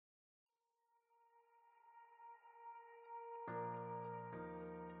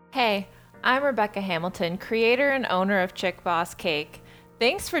Hey, I'm Rebecca Hamilton, creator and owner of Chick Boss Cake.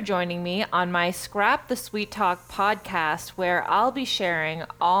 Thanks for joining me on my Scrap the Sweet Talk podcast, where I'll be sharing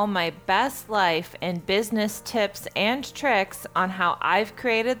all my best life and business tips and tricks on how I've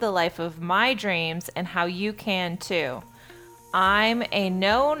created the life of my dreams and how you can too. I'm a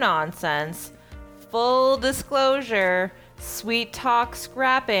no-nonsense, full disclosure, sweet talk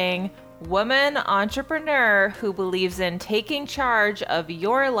scrapping woman entrepreneur who believes in taking charge of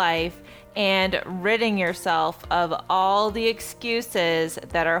your life and ridding yourself of all the excuses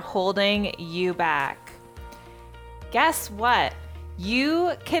that are holding you back. Guess what?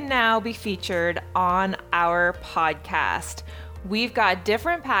 You can now be featured on our podcast. We've got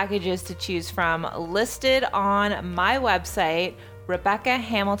different packages to choose from listed on my website,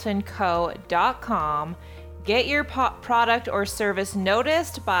 RebeccaHamiltonCo.com. Get your product or service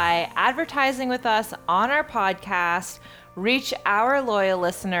noticed by advertising with us on our podcast. Reach our loyal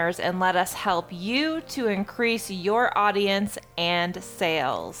listeners and let us help you to increase your audience and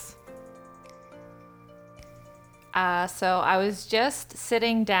sales. So I was just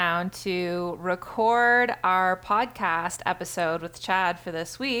sitting down to record our podcast episode with Chad for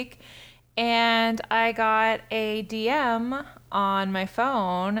this week, and I got a DM on my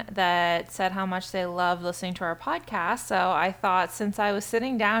phone that said how much they love listening to our podcast. So I thought, since I was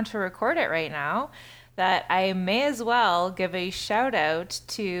sitting down to record it right now, that I may as well give a shout out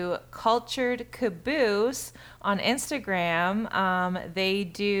to Cultured Caboose on Instagram. They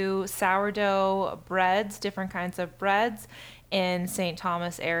do sourdough breads, different kinds of breads in St.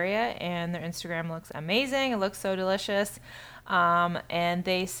 Thomas area, and their Instagram looks amazing. It looks so delicious. And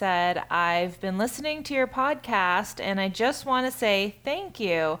they said, I've been listening to your podcast and I just want to say thank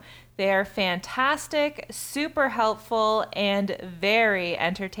you. They are fantastic, super helpful, and very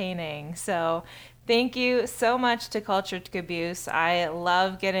entertaining. So thank you so much to Cultured Caboose. I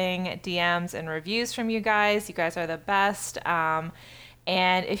love getting DMs and reviews from you guys. You guys are the best.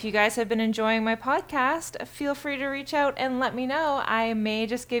 And if you guys have been enjoying my podcast, feel free to reach out and let me know. I may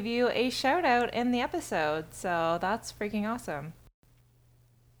just give you a shout out in the episode. So that's freaking awesome.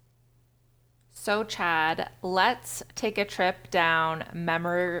 So Chad, let's take a trip down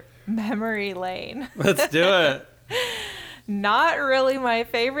memory lane. Let's do it. Not really my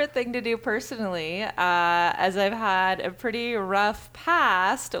favorite thing to do personally, as I've had a pretty rough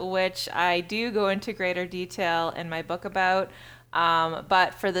past, which I do go into greater detail in my book about.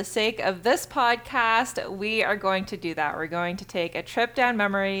 But for the sake of this podcast, we are going to do that. We're going to take a trip down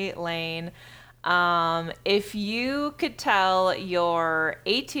memory lane. If you could tell your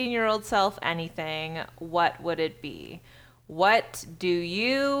 18-year-old self anything, what would it be? What do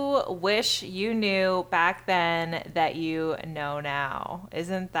you wish you knew back then that you know now?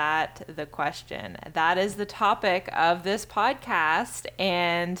 Isn't that the question? That is the topic of this podcast,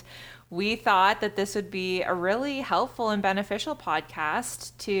 and we thought that this would be a really helpful and beneficial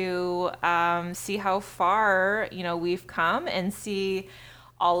podcast to see how far, we've come and see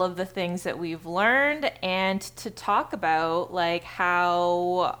all of the things that we've learned, and to talk about like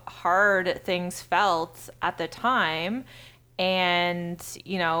how hard things felt at the time. And,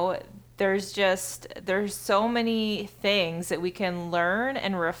 there's so many things that we can learn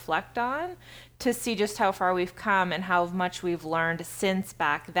and reflect on to see just how far we've come and how much we've learned since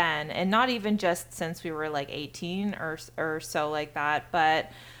back then. And not even just since we were like 18 or so like that, but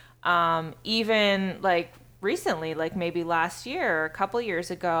even like recently, like maybe last year, a couple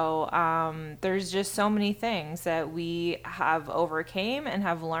years ago, there's just so many things that we have overcame and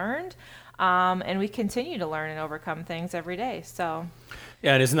have learned. And we continue to learn and overcome things every day. So,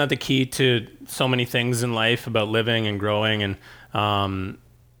 yeah, and isn't that the key to so many things in life about living and growing? And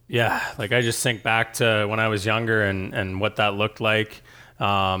like I just think back to when I was younger and what that looked like.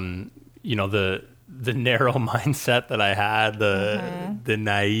 The narrow mindset that I had, the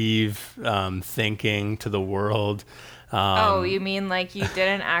naive thinking to the world. You mean like you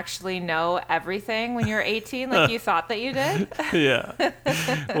didn't actually know everything when you were 18, like you thought that you did? Yeah.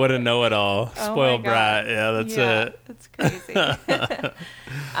 What a know-it-all. Spoiled brat. Yeah, that's it. That's crazy.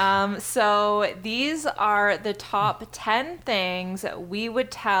 So these are the top 10 things we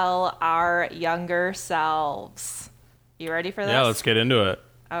would tell our younger selves. You ready for this? Yeah, let's get into it.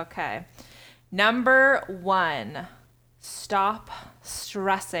 Okay. Number 1, stop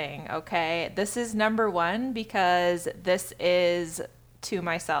stressing. Okay, this is number 1 because this is to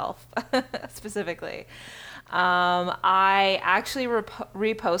myself specifically. I actually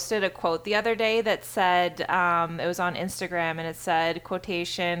reposted a quote the other day that said, it was on Instagram, and it said,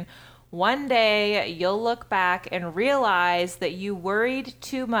 quotation, "One day you'll look back and realize that you worried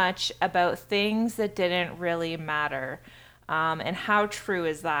too much about things that didn't really matter." And how true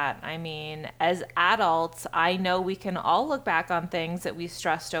is that? I mean, as adults, I know we can all look back on things that we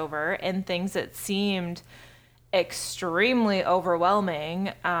stressed over and things that seemed extremely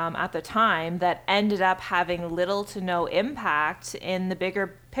overwhelming at the time that ended up having little to no impact in the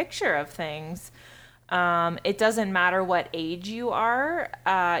bigger picture of things. It doesn't matter what age you are.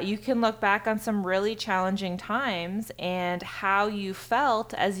 You can look back on some really challenging times and how you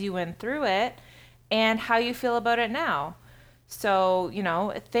felt as you went through it and how you feel about it now. So,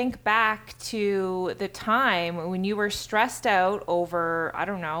 think back to the time when you were stressed out over, I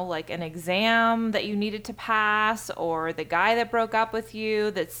don't know, like an exam that you needed to pass, or the guy that broke up with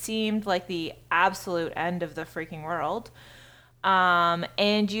you that seemed like the absolute end of the freaking world.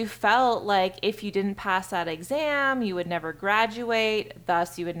 And you felt like if you didn't pass that exam, you would never graduate.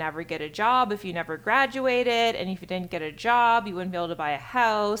 Thus, you would never get a job if you never graduated. And if you didn't get a job, you wouldn't be able to buy a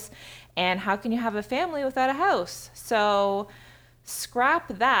house. And how can you have a family without a house? So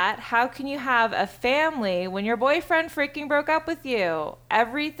scrap that. How can you have a family when your boyfriend freaking broke up with you?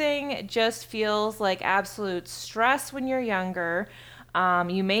 Everything just feels like absolute stress when you're younger.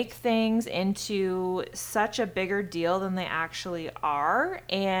 You make things into such a bigger deal than they actually are,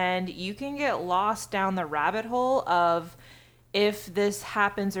 and you can get lost down the rabbit hole of if this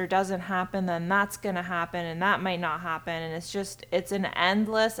happens or doesn't happen, then that's going to happen, and that might not happen. And it's an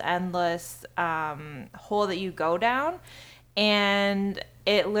endless hole that you go down, and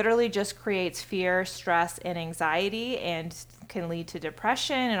it literally just creates fear, stress, and anxiety, and can lead to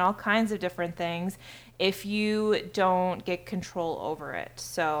depression and all kinds of different things if you don't get control over it.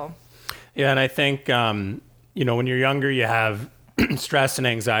 So, yeah, and I think, when you're younger, you have stress and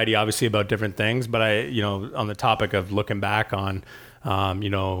anxiety, obviously, about different things. But on the topic of looking back on,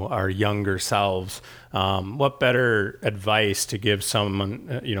 our younger selves, what better advice to give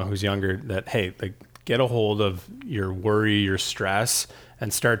someone, who's younger that, hey, like, get a hold of your worry, your stress,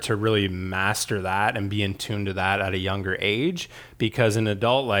 and start to really master that and be in tune to that at a younger age. Because in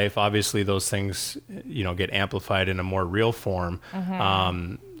adult life, obviously those things, get amplified in a more real form.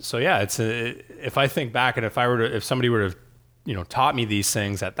 Mm-hmm. So yeah, if I think back and if somebody were to, taught me these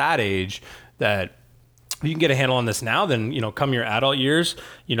things at that age, that you can get a handle on this now, then, come your adult years,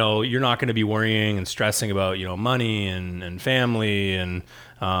 you're not going to be worrying and stressing about, money and family and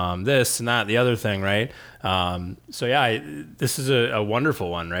this and that, the other thing, right? So yeah, this is a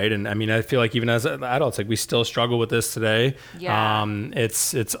wonderful one, right? And I mean, I feel like even as adults, like we still struggle with this today. Yeah.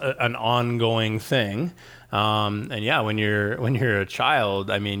 It's an ongoing thing. And yeah, when you're a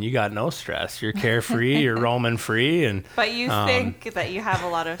child, I mean, you got no stress. You're carefree, you're roaming free, but you think that you have a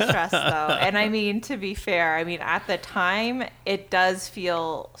lot of stress, though. And I mean, to be fair, at the time, it does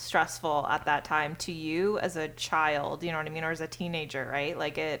feel stressful at that time to you as a child, you know what I mean, or as a teenager, right?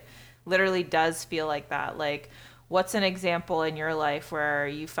 Like it literally does feel like that. Like, what's an example in your life where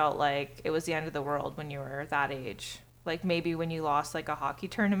you felt like it was the end of the world when you were that age? Like maybe when you lost like a hockey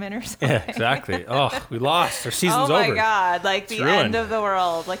tournament or something. Yeah, exactly. Oh, we lost. Our season's over. Oh my God. Like the end of the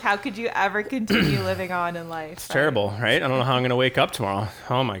world. Like how could you ever continue living on in life? It's terrible, right? I don't know how I'm going to wake up tomorrow.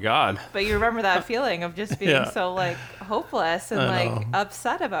 Oh my God. But you remember that feeling of just being so like hopeless and like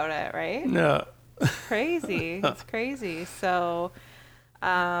upset about it, right? No. It's crazy. It's crazy. So,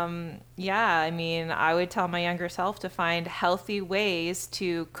 I would tell my younger self to find healthy ways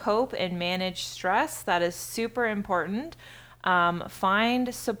to cope and manage stress. That is super important.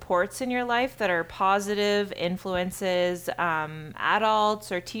 Find supports in your life that are positive influences,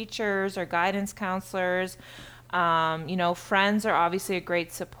 adults or teachers or guidance counselors. Friends are obviously a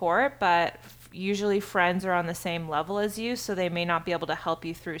great support, but usually friends are on the same level as you, so they may not be able to help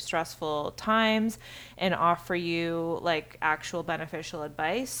you through stressful times and offer you like actual beneficial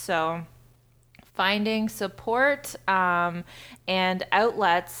advice. So finding support and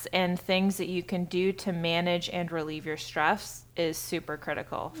outlets and things that you can do to manage and relieve your stress is super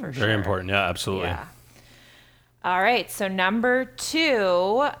critical for sure. Very important. Yeah, absolutely. Yeah. All right. So number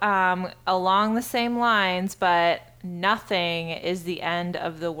 2, along the same lines, but nothing is the end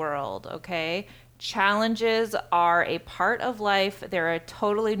of the world, okay? Challenges are a part of life. They're a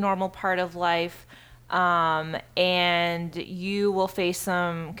totally normal part of life. And you will face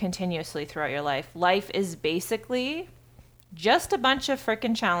them continuously throughout your life. Life is basically just a bunch of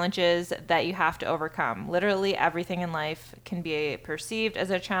freaking challenges that you have to overcome. Literally everything in life can be perceived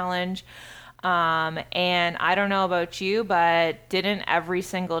as a challenge. And I don't know about you, but didn't every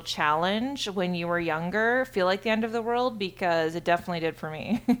single challenge when you were younger feel like the end of the world? Because it definitely did for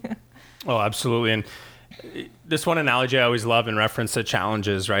me. Oh, absolutely. And this one analogy I always love in reference to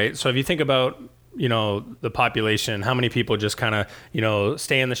challenges, right? So if you think about the population, how many people just kind of,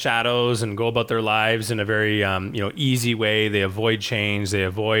 stay in the shadows and go about their lives in a very, easy way. They avoid change. They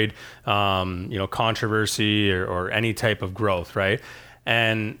avoid, controversy or any type of growth, right?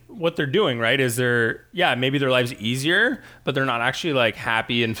 And what they're doing, right, is maybe their life's easier, but they're not actually like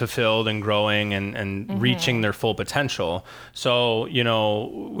happy and fulfilled and growing and reaching their full potential. So,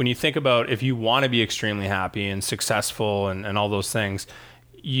 when you think about if you want to be extremely happy and successful and all those things,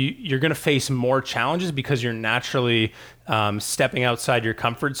 you're going to face more challenges because you're naturally stepping outside your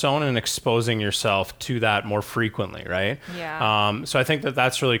comfort zone and exposing yourself to that more frequently, right? Yeah. So I think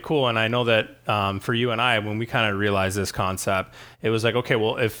that's really cool. And I know that for you and I, when we kind of realized this concept, it was like, okay,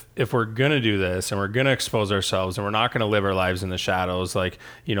 well, if we're going to do this and we're going to expose ourselves and we're not going to live our lives in the shadows like,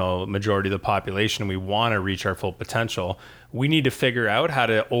 majority of the population, we want to reach our full potential, we need to figure out how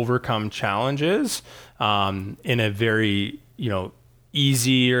to overcome challenges in a very,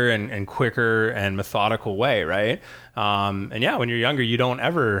 easier and quicker and methodical way, right? When you're younger, you don't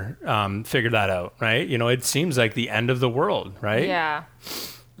ever figure that out, right? It seems like the end of the world, right? Yeah,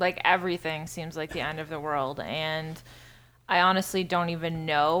 like everything seems like the end of the world, and I honestly don't even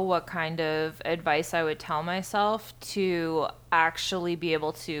know what kind of advice I would tell myself to actually be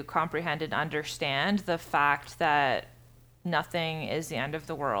able to comprehend and understand the fact that nothing is the end of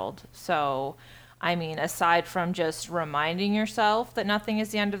the world. So I mean, aside from just reminding yourself that nothing is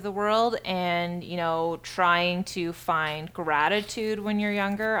the end of the world and, trying to find gratitude when you're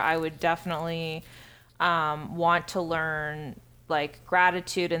younger, I would definitely want to learn like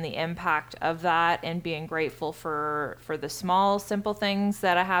gratitude and the impact of that and being grateful for the small, simple things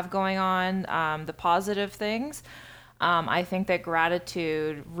that I have going on, the positive things. I think that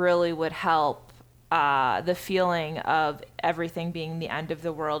gratitude really would help the feeling of everything being the end of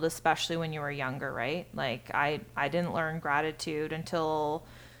the world, especially when you were younger, right? Like I didn't learn gratitude until,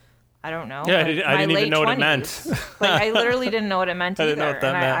 I don't know. Yeah, like I didn't even know 20s. what it meant. Like I literally didn't know what it meant I either. didn't know what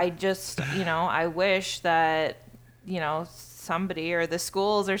that meant. I just, I wish that, somebody or the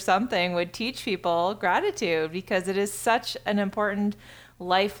schools or something would teach people gratitude because it is such an important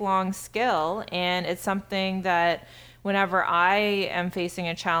lifelong skill, and it's something that whenever I am facing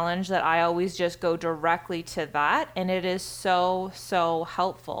a challenge that I always just go directly to that, and it is so, so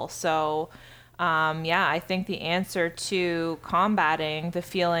helpful. So, I think the answer to combating the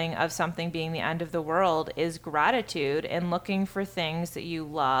feeling of something being the end of the world is gratitude and looking for things that you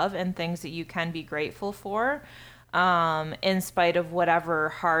love and things that you can be grateful for, in spite of whatever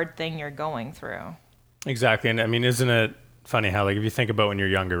hard thing you're going through. Exactly. And I mean, isn't it funny how, like, if you think about when you're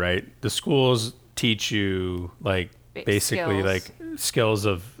younger, right, the schools teach you like basically skills. Like skills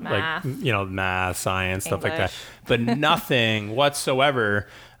of math. Like, math, science, English. Stuff like that, but nothing whatsoever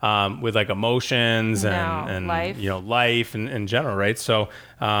with like emotions and life. Life in general, right? So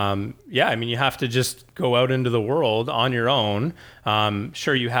I mean, you have to just go out into the world on your own.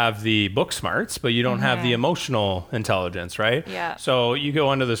 Sure, you have the book smarts, but you don't have the emotional intelligence, right? Yeah. So you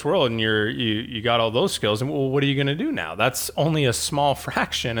go into this world and you got all those skills, and well, what are you going to do now? That's only a small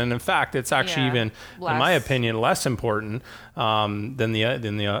fraction, and in fact, it's actually even, in my opinion, less important than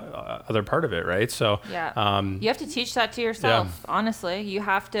the other part of it, right? So you have to teach that to yourself. Honestly, you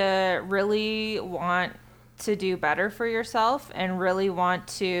have to really want to do better for yourself and really want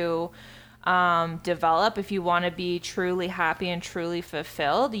to develop. If you want to be truly happy and truly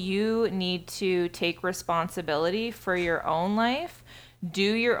fulfilled, you need to take responsibility for your own life, do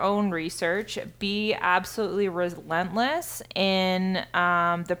your own research, be absolutely relentless in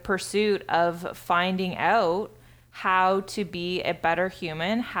the pursuit of finding out how to be a better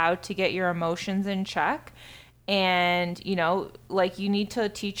human, how to get your emotions in check. And, you need to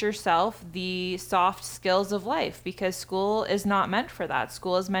teach yourself the soft skills of life, because school is not meant for that.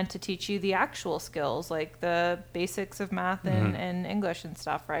 School is meant to teach you the actual skills, like the basics of math and English and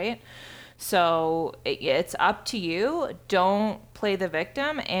stuff, right? So it's up to you. Don't play the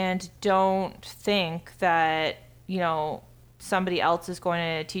victim, and don't think that, somebody else is going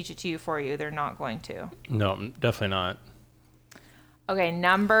to teach it to you for you. They're not going to. No, definitely not. Okay,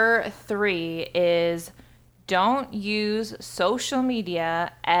 number 3 is don't use social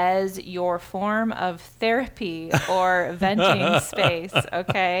media as your form of therapy or venting space,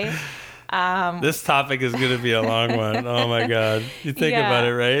 okay? This topic is going to be a long one. Oh my God. You think about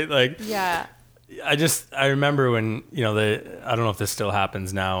it, right? Like, I remember when, I don't know if this still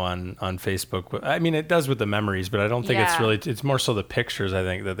happens now on Facebook. I mean, it does with the memories, but I don't think it's more so the pictures, I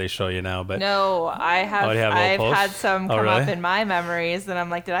think, that they show you now. But no, I've had some come up in my memories, and I'm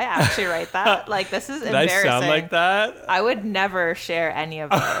like, did I actually write that? Like, this is embarrassing. Did I sound like that? I would never share any of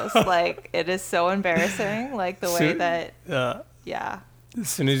those. Like, it is so embarrassing, like the way that, As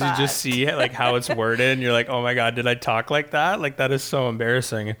soon as you just see it, like how it's worded, and you're like, oh my God, did I talk like that? Like, that is so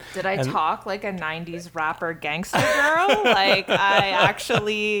embarrassing. Did I talk like a 90s rapper gangster girl? Like, I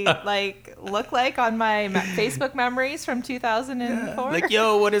actually like look like on my Facebook memories from 2004? Like,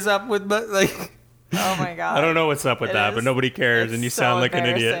 yo, what is up with, like... Oh my God. I don't know what's up with that, but nobody cares, and you so sound like an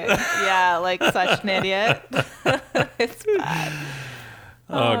idiot. Yeah, like such an idiot. It's bad.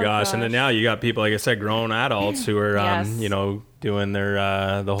 Oh gosh. And then now you got people, like I said, grown adults who are, Yes. you know, doing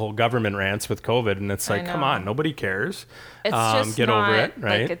their the whole government rants with COVID, and it's like, come on, nobody cares. It's just get not, over it,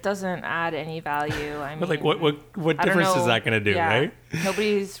 right? Like, it doesn't add any value. I mean, But like, what difference is that going to do, right?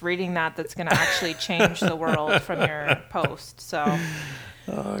 Nobody's reading that's going to actually change the world from your post. So.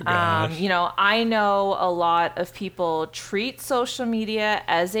 Oh, gosh. You know, I know a lot of people treat social media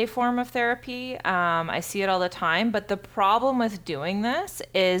as a form of therapy. I see it all the time. But the problem with doing this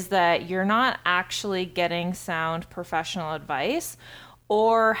is that you're not actually getting sound professional advice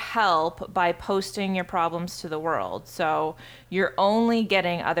or help by posting your problems to the world. So you're only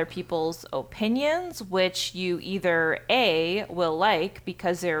getting other people's opinions, which you either A, will like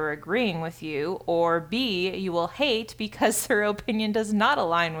because they're agreeing with you, or B, you will hate because their opinion does not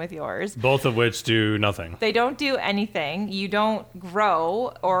align with yours. Both of which do nothing. They don't do anything. You don't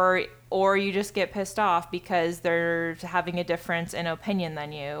grow, or you just get pissed off because they're having a difference in opinion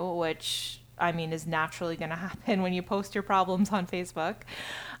than you, which, I mean, is naturally going to happen when you post your problems on Facebook.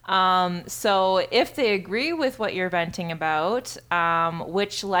 So if they agree with what you're venting about,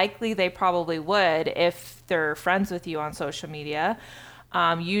 which likely they probably would if they're friends with you on social media,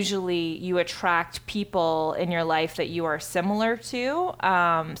 usually you attract people in your life that you are similar to.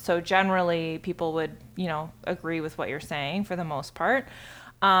 So generally people would, you know, agree with what you're saying for the most part.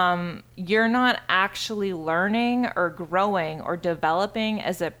 You're not actually learning or growing or developing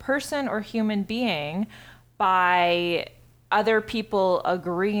as a person or human being by other people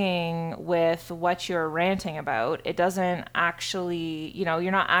agreeing with what you're ranting about. It doesn't actually, you know,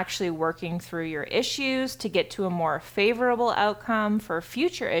 you're not actually working through your issues to get to a more favorable outcome for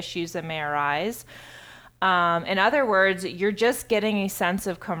future issues that may arise. In other words, you're just getting a sense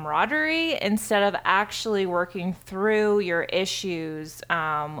of camaraderie instead of actually working through your issues,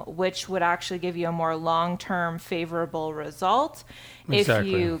 which would actually give you a more long-term favorable result if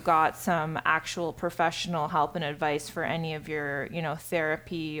you got some actual professional help and advice for any of your, you know,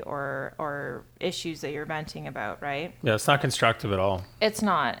 therapy or issues that you're venting about, right? Yeah, it's not constructive at all. It's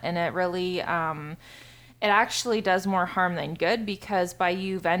not, and it really... it actually does more harm than good, because by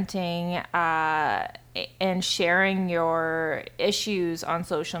you venting and sharing your issues on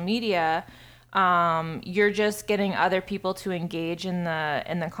social media, you're just getting other people to engage in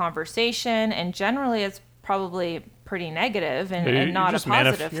the conversation, and generally it's probably pretty negative and not a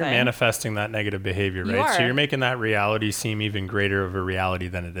positive thing. You're manifesting that negative behavior, right? So you're making that reality seem even greater of a reality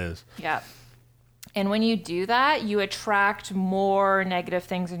than it is. Yeah. And when you do that, you attract more negative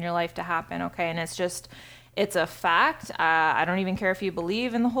things in your life to happen, okay? And it's a fact. I don't even care if you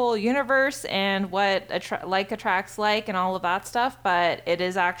believe in the whole universe and what like attracts like and all of that stuff, but it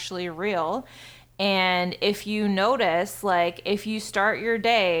is actually real. And if you notice, like, if you start your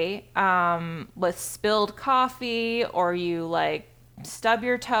day with spilled coffee, or you like stub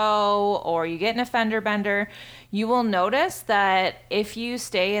your toe, or you get in a fender bender, you will notice that if you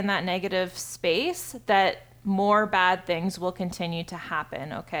stay in that negative space, that more bad things will continue to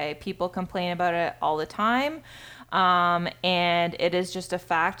happen, okay? People complain about it all the time. And it is just a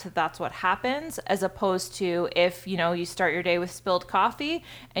fact that that's what happens, as opposed to if, you know, you start your day with spilled coffee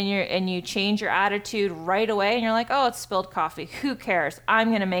and you change your attitude right away and you're like, oh, it's spilled coffee. Who cares? I'm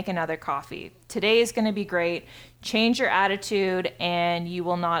going to make another coffee. Today is going to be great. Change your attitude and you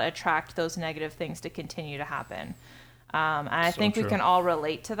will not attract those negative things to continue to happen. And I think we can all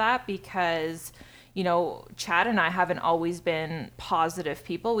relate to that, because, you know, Chad and I haven't always been positive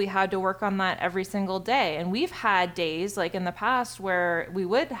people. We had to work on that every single day. And we've had days like in the past where we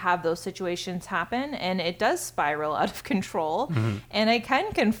would have those situations happen and it does spiral out of control. Mm-hmm. And I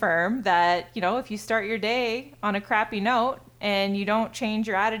can confirm that, you know, if you start your day on a crappy note and you don't change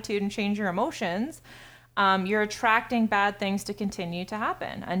your attitude and change your emotions, you're attracting bad things to continue to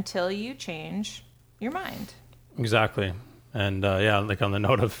happen until you change your mind. Exactly. And yeah, like on the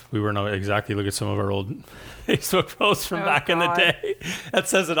note of, we were not exactly, look at some of our old Facebook posts from back in the day. That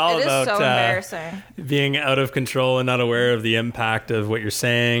says it all about so embarrassing. Being out of control and not aware of the impact of what you're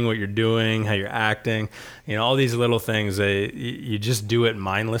saying, what you're doing, how you're acting. You know, all these little things, you just do it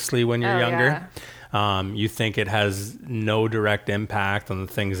mindlessly when you're younger. You think it has no direct impact on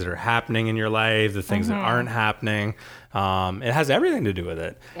the things that are happening in your life, the things that aren't happening. It has everything to do with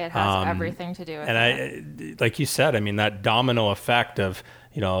it. It has everything to do with it. And like you said, I mean, that domino effect of,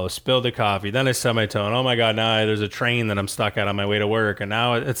 spill the coffee, then I stub my toe, and oh my God, now there's a train that I'm stuck at on my way to work. And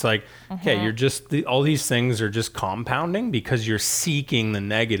now it's like, okay, you're just, all these things are just compounding because you're seeking the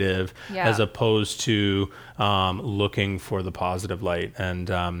negative as opposed to looking for the positive light. And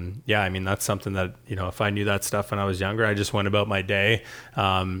I mean, that's something that, if I knew that stuff when I was younger, I just went about my day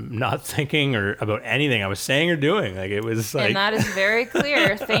not thinking or about anything I was saying or doing. Like, it was like... And that is very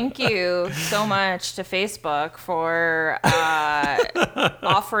clear. Thank you so much to Facebook for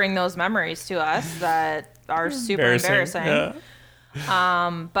offering those memories to us that are super embarrassing. Yeah.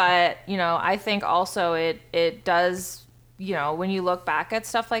 But, I think also it does, when you look back at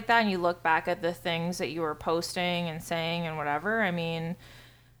stuff like that and you look back at the things that you were posting and saying and whatever, I mean,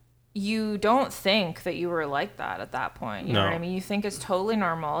 you don't think that you were like that at that point. You know what I mean? You think it's totally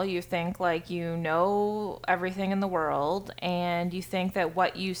normal. You think like you know everything in the world, and you think that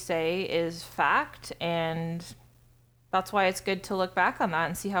what you say is fact, and that's why it's good to look back on that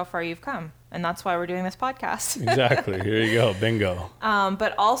and see how far you've come. And that's why we're doing this podcast. Exactly. Here you go. Bingo.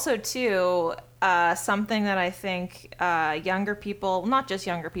 But also, too, something that I think younger people, not just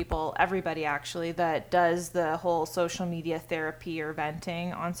younger people, everybody actually, that does the whole social media therapy or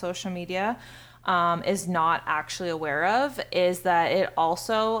venting on social media is not actually aware of, is that it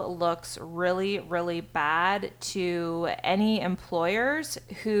also looks really, really bad to any employers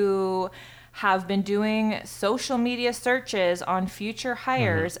who have been doing social media searches on future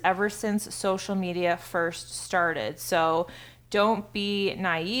hires ever since social media first started. So don't be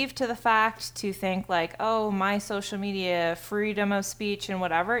naive to the fact to think like, oh, my social media, freedom of speech and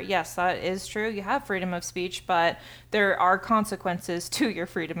whatever. Yes, that is true. You have freedom of speech, but there are consequences to your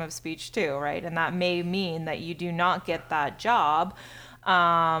freedom of speech too, right? And that may mean that you do not get that job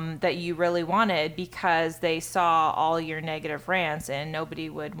that you really wanted because they saw all your negative rants, and nobody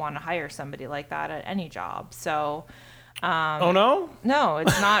would want to hire somebody like that at any job. So oh no? No,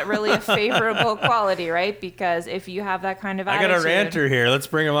 it's not really a favorable quality, right? Because if you have that kind of attitude... I got a ranter here. Let's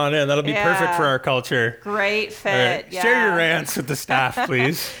bring him on in. That'll be perfect for our culture. Great fit. Right. Share your rants with the staff,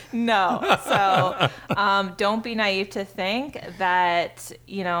 please. No. So don't be naive to think that,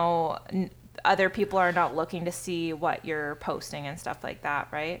 other people are not looking to see what you're posting and stuff like that,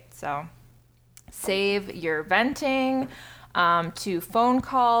 right? So save your venting to phone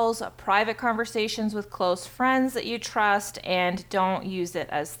calls, private conversations with close friends that you trust, and don't use it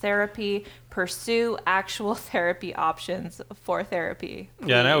as therapy. Pursue actual therapy options for therapy. Please.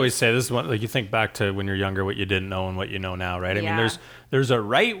 Yeah, and I always say this is one, like, you think back to when you're younger, what you didn't know and what you know now, right? I mean, there's a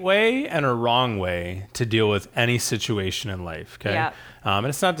right way and a wrong way to deal with any situation in life, okay? Yeah. And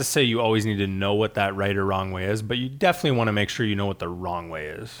it's not to say you always need to know what that right or wrong way is, but you definitely want to make sure you know what the wrong way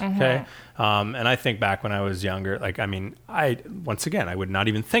is, okay? And I think back when I was younger, like, I mean, I would not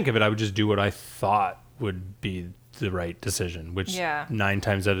even think of it. I would just do what I thought would be the right decision, which 9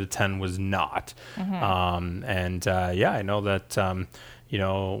 times out of 10 was not. I know that,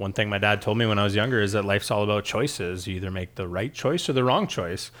 one thing my dad told me when I was younger is that life's all about choices. You either make the right choice or the wrong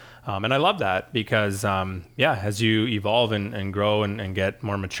choice. And I love that because, as you evolve and grow and get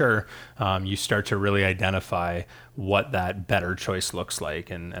more mature, you start to really identify what that better choice looks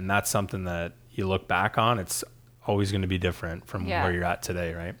like. And that's something that you look back on. It's always going to be different from where you're at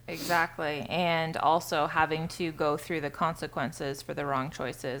today, right? Exactly. And also having to go through the consequences for the wrong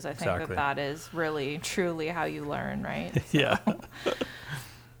choices. I think that is really, truly how you learn, right? So. Yeah.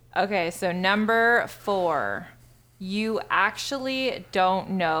 Okay, so number 4. You actually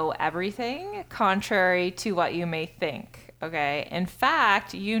don't know everything, contrary to what you may think, okay? In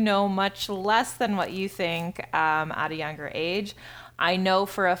fact, you know much less than what you think at a younger age. I know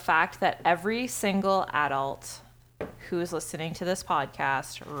for a fact that every single adult who is listening to this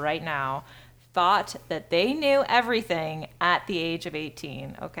podcast right now thought that they knew everything at the age of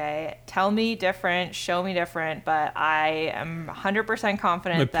 18, okay? Tell me different, show me different, but I am 100%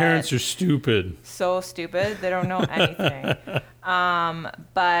 confident that... My parents are stupid. So stupid, they don't know anything.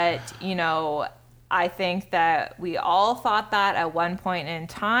 But, I think that we all thought that at one point in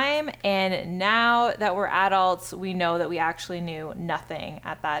time, and now that we're adults, we know that we actually knew nothing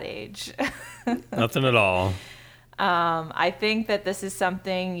at that age. Nothing at all. I think that this is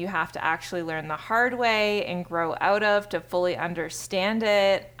something you have to actually learn the hard way and grow out of to fully understand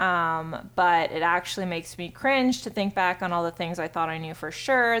it. But it actually makes me cringe to think back on all the things I thought I knew for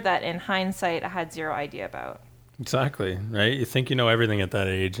sure that in hindsight I had zero idea about. Exactly. Right. You think you know everything at that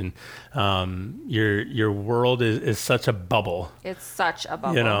age, and your world is such a bubble. It's such a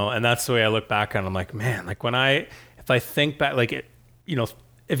bubble. You know, and that's the way I look back on it. I'm like, man, like if I think back, like, you know,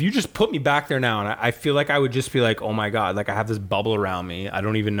 if you just put me back there now, and I feel like I would just be like, oh my God, like I have this bubble around me. I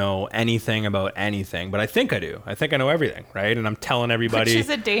don't even know anything about anything, but I think I do. I think I know everything, right? And I'm telling everybody. Which is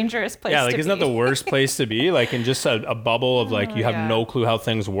a dangerous place to be. Yeah, like isn't that the worst place to be? Like in just a bubble of like you have no clue how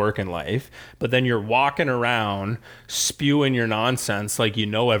things work in life, but then you're walking around spewing your nonsense like you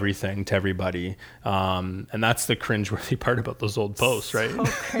know everything to everybody. And that's the cringeworthy part about those old posts, right? So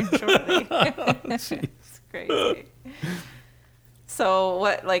cringeworthy. It's crazy. So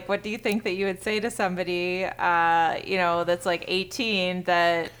what do you think that you would say to somebody, you know, that's like 18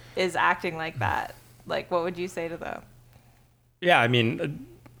 that is acting like that? Like, what would you say to them? Yeah, I mean,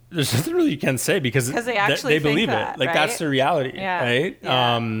 there's nothing really you can say because they actually they believe that, it. Like right? that's the reality, right?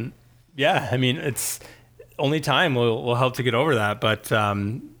 Yeah. Yeah, I mean, it's only time will help to get over that, but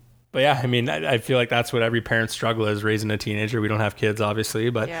yeah, I mean, I feel like that's what every parent's struggle is, raising a teenager. We don't have kids, obviously,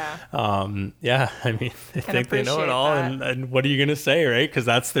 but yeah, I mean, they think they know it all, and what are you going to say, right? Because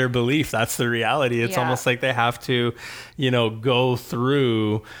that's their belief. That's the reality. It's almost like they have to, you know, go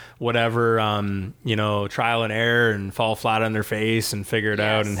through whatever, you know, trial and error and fall flat on their face and figure it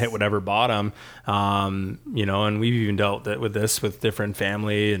out and hit whatever bottom, you know, and we've even dealt with this with different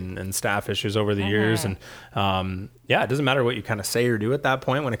family and staff issues over the years. And, yeah, it doesn't matter what you kind of say or do at that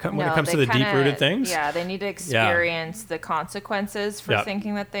point when it comes to the deep-rooted things. Yeah, they need to experience the consequences for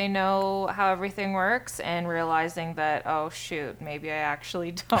thinking that they know how everything works and realizing that, oh, shoot, maybe I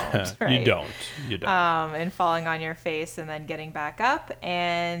actually don't. Right? You don't. And falling on your face and then getting back up.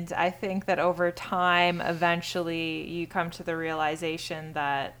 And I think that over time, eventually, you come to the realization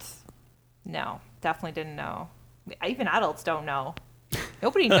that, no, definitely didn't know. Even adults don't know.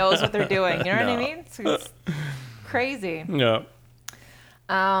 Nobody knows what they're doing. You know what I mean? It's crazy. Yeah.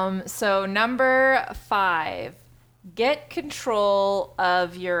 So number 5, get control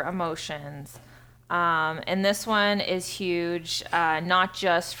of your emotions. And this one is huge, not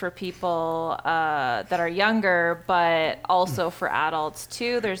just for people that are younger, but also for adults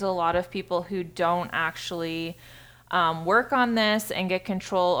too. There's a lot of people who don't actually work on this and get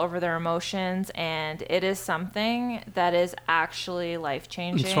control over their emotions, and it is something that is actually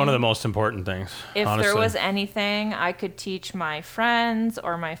life-changing. It's one of the most important things, If honestly. there was anything I could teach my friends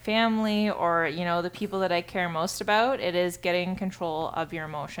or my family or, you know, the people that I care most about, it is getting control of your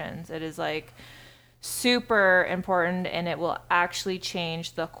emotions. It is like super important, and it will actually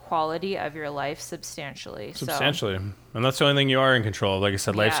change the quality of your life substantially. And that's the only thing you are in control of. Like I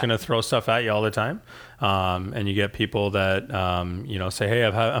said, life's going to throw stuff at you all the time. And you get people that, you know, say, hey,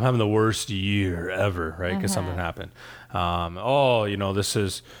 I'm having the worst year ever, right? Because something happened. Oh, you know,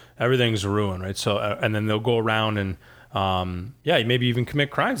 everything's ruined, right? So, and then they'll go around and, maybe even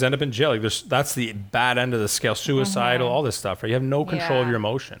commit crimes, end up in jail. Like that's the bad end of the scale, suicidal, all this stuff, right? You have no control of your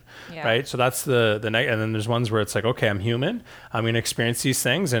emotion, right? So that's the and then there's ones where it's like, okay, I'm human. I'm going to experience these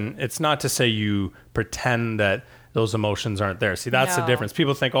things. And it's not to say you pretend that those emotions aren't there. See, that's the difference.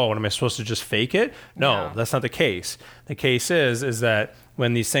 People think, oh, what am I supposed to just fake it? No, that's not the case. The case is that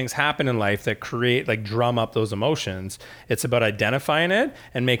when these things happen in life that create, like, drum up those emotions, it's about identifying it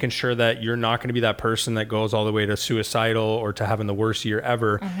and making sure that you're not going to be that person that goes all the way to suicidal or to having the worst year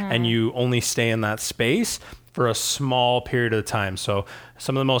ever, and you only stay in that space for a small period of time. So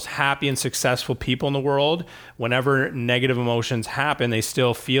some of the most happy and successful people in the world, whenever negative emotions happen, they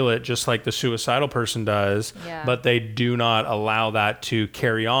still feel it just like the suicidal person does, but they do not allow that to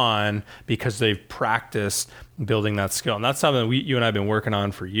carry on because they've practiced building that skill. And that's something you and I have been working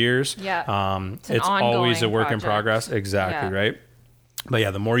on for years. It's always a work in progress. Exactly, right? But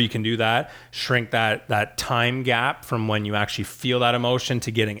yeah, the more you can do that, shrink that time gap from when you actually feel that emotion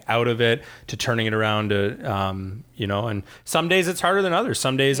to getting out of it, to turning it around to, you know, and some days it's harder than others.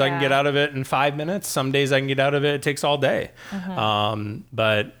 Some days I can get out of it in 5 minutes. Some days I can get out of it. It takes all day. And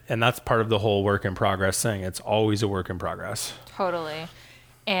that's part of the whole work in progress thing. It's always a work in progress. Totally.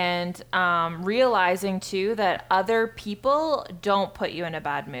 And realizing too that other people don't put you in a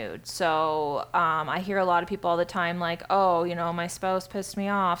bad mood. So I hear a lot of people all the time like, oh, you know, my spouse pissed me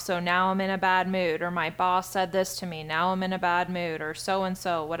off, so now I'm in a bad mood, or my boss said this to me, now I'm in a bad mood, or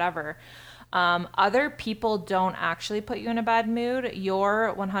so-and-so, whatever. Other people don't actually put you in a bad mood.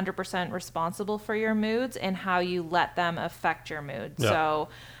 You're 100% responsible for your moods and how you let them affect your mood. So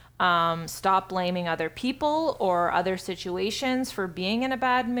stop blaming other people or other situations for being in a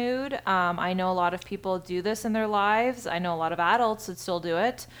bad mood. I know a lot of people do this in their lives. I know a lot of adults that still do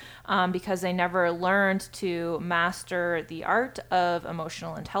it because they never learned to master the art of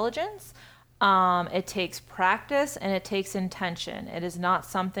emotional intelligence. It takes practice and it takes intention. It is not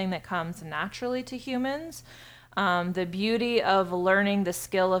something that comes naturally to humans. The beauty of learning the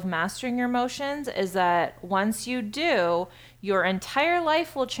skill of mastering your emotions is that once you do, your entire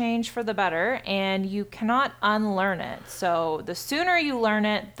life will change for the better, and you cannot unlearn it. So the sooner you learn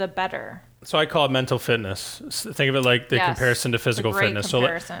it, the better. So I call it mental fitness. Think of it like the comparison to physical fitness.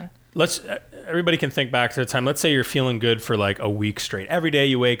 Comparison. So everybody can think back to the time. Let's say you're feeling good for like a week straight. Every day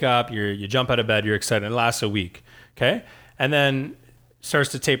you wake up, you jump out of bed, you're excited. It lasts a week, okay? And then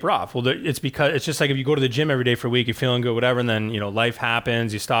starts to taper off. Well, it's because it's just like if you go to the gym every day for a week, you're feeling good, whatever, and then, life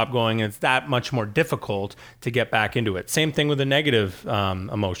happens, you stop going, and it's that much more difficult to get back into it. Same thing with a negative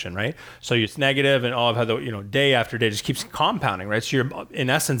emotion, right? So it's negative, and all of how day after day just keeps compounding, right? So you're in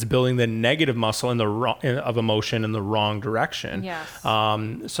essence building the negative muscle of emotion in the wrong direction. Yes.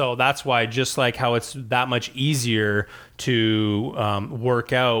 So that's why, just like how it's that much easier to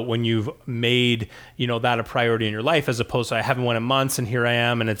work out when you've made that a priority in your life, as opposed to I haven't went in months and here I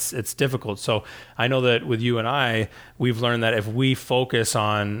am, and it's difficult. So I know that with you and I, we've learned that if we focus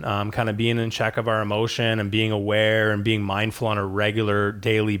on kind of being in check of our emotion and being aware and being mindful on a regular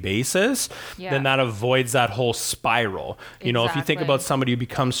daily basis, then that avoids that whole spiral. Exactly. If you think about somebody who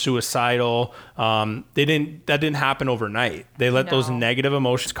becomes suicidal, that didn't happen overnight. They let those negative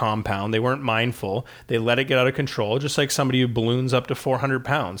emotions compound. They weren't mindful. They let it get out of control, just like somebody who balloons up to 400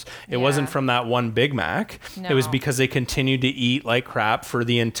 pounds. It wasn't from that one Big Mac. No. It was because they continued to eat like crap for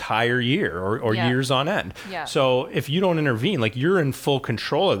the entire year or years on end. Yeah. So if you don't intervene, like you're in full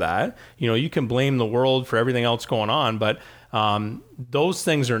control of that, you can blame the world for everything else going on, but those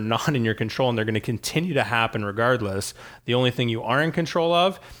things are not in your control, and they're going to continue to happen regardless. The only thing you are in control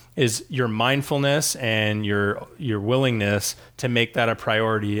of is your mindfulness and your willingness to make that a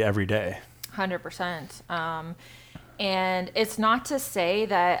priority every day. 100%. And it's not to say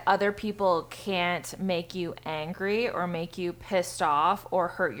that other people can't make you angry or make you pissed off or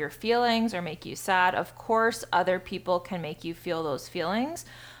hurt your feelings or make you sad. Of course, other people can make you feel those feelings.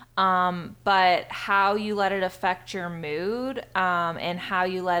 But how you let it affect your mood, and how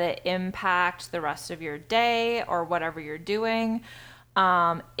you let it impact the rest of your day or whatever you're doing,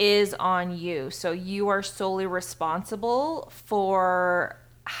 is on you. So you are solely responsible for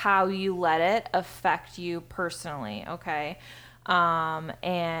how you let it affect you personally. Okay.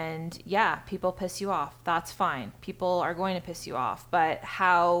 And people piss you off. That's fine. People are going to piss you off, but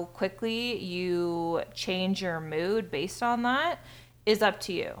how quickly you change your mood based on that is up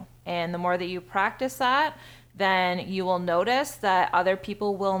to you. And the more that you practice that, then you will notice that other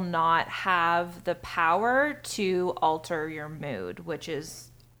people will not have the power to alter your mood, which is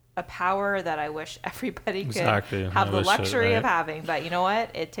a power that I wish everybody could have the luxury of having. But you know what?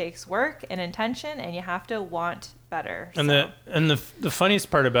 It takes work and intention, and you have to want better. And the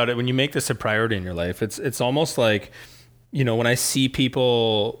funniest part about it, when you make this a priority in your life, it's almost like, when I see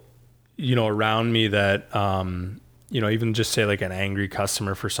people, around me that, even just say like an angry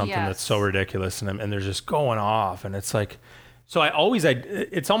customer for something that's so ridiculous, and they're just going off, and it's like, so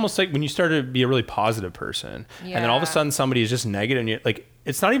it's almost like when you start to be a really positive person, and then all of a sudden somebody is just negative, and you're like,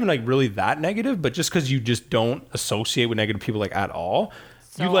 it's not even like really that negative, but just because you just don't associate with negative people like at all,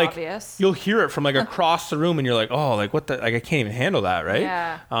 so obvious. You'll hear it from like across the room, and you're like, oh, like what the, like I can't even handle that, right?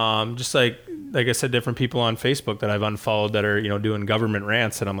 Yeah. Just like I said, different people on Facebook that I've unfollowed that are doing government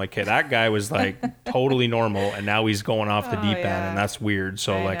rants, and I'm like, hey, that guy was like totally normal, and now he's going off the deep end, and that's weird.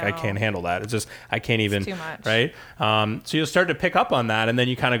 So I can't handle that. It's just I can't even. It's too much. Right. So you'll start to pick up on that, and then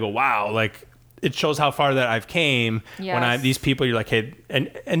you kind of go, wow, like it shows how far that I've came. When these people, you're like, hey,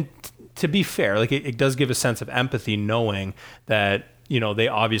 and to be fair, like it does give a sense of empathy, knowing that they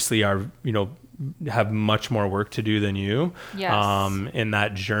obviously are have much more work to do than you. In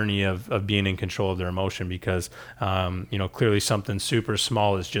that journey of being in control of their emotion, because clearly something super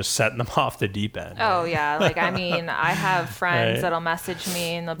small is just setting them off the deep end. Oh yeah, like I mean, I have friends that'll message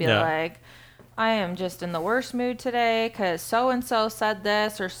me and they'll be like, I am just in the worst mood today because so-and-so said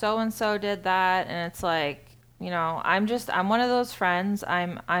this or so-and-so did that. And it's like, I'm one of those friends.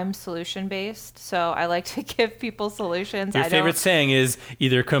 I'm solution based. So I like to give people solutions. Your favorite saying is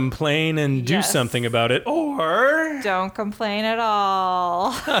either complain and do something about it, or don't complain at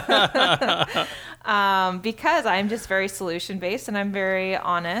all. Because I'm just very solution based and I'm very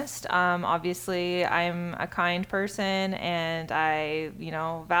honest. Obviously I'm a kind person and I,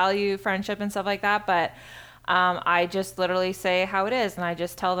 value friendship and stuff like that. But, I just literally say how it is. And I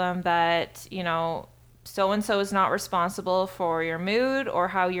just tell them that, so-and-so is not responsible for your mood or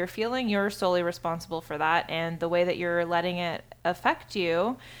how you're feeling. You're solely responsible for that. And the way that you're letting it affect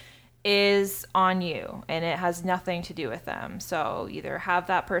you is on you and it has nothing to do with them. So either have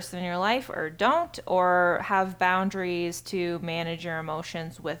that person in your life or don't, or have boundaries to manage your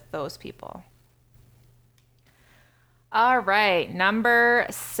emotions with those people. All right, number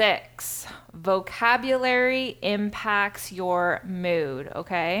 6, vocabulary impacts your mood,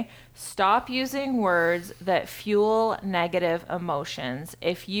 okay? Stop using words that fuel negative emotions.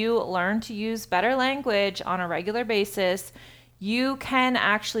 If you learn to use better language on a regular basis, you can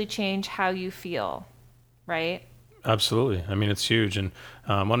actually change how you feel, right? Absolutely. I mean, it's huge. And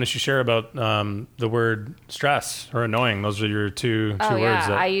why don't you share about the word stress or annoying? Those are your two words.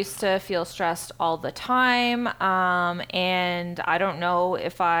 Yeah. I used to feel stressed all the time. And I don't know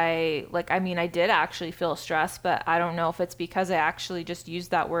if I did actually feel stressed, but I don't know if it's because I actually just used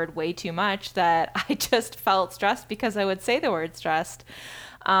that word way too much that I just felt stressed because I would say the word stressed.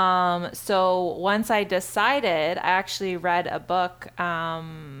 So once I decided, I actually read a book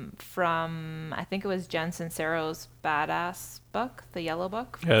from, I think it was Jen Sincero's Badass book, the yellow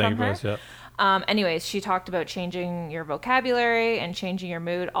book from I think her. it was, yeah. Anyways, she talked about changing your vocabulary and changing your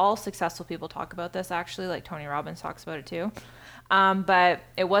mood. All successful people talk about this, actually, like Tony Robbins talks about it too. But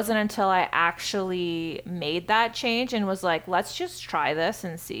it wasn't until I actually made that change and was like, let's just try this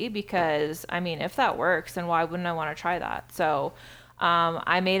and see, because I mean, if that works, then why wouldn't I want to try that? So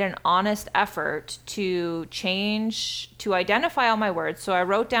I made an honest effort to identify all my words. So I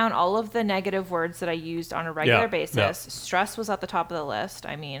wrote down all of the negative words that I used on a regular basis. Yeah. Stress was at the top of the list.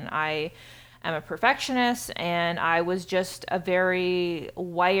 I mean, I am a perfectionist and I was just a very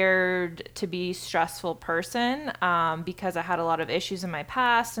wired to be stressful person because I had a lot of issues in my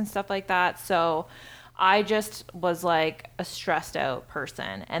past and stuff like that. So I just was like a stressed out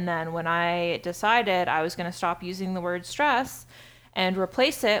person. And then when I decided I was going to stop using the word stress and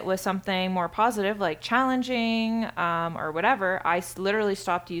replace it with something more positive, like challenging or whatever, I literally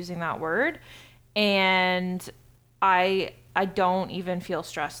stopped using that word. And I don't even feel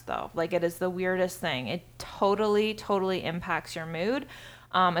stressed, though. Like, it is the weirdest thing. It totally, totally impacts your mood.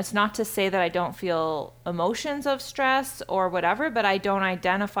 It's not to say that I don't feel emotions of stress or whatever, but I don't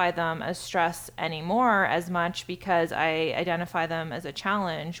identify them as stress anymore as much because I identify them as a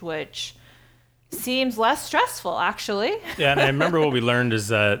challenge, which seems less stressful, actually. Yeah, and I remember what we learned is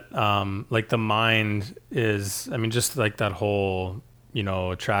that, like, the mind is, I mean, just like that whole,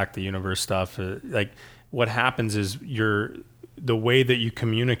 attract the universe stuff. Like, what happens is the way that you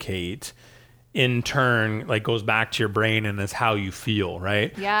communicate, in turn, like, goes back to your brain and is how you feel,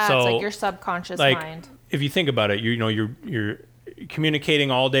 right? Yeah, so, it's like your subconscious mind. If you think about it, you're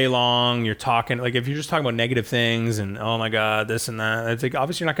communicating all day long, you're talking, like, if you're just talking about negative things and, oh my God, this and that, it's like,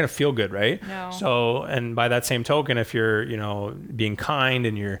 obviously you're not going to feel good, right? No. So, and by that same token, if you're, being kind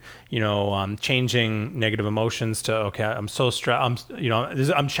and you're, changing negative emotions to, okay, I'm so stressed,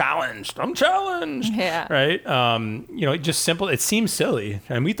 I'm challenged. Yeah. Right? Just simple. It seems silly.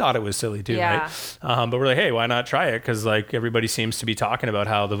 And we thought it was silly too, yeah. Right? But we're like, hey, why not try it? Because, like, everybody seems to be talking about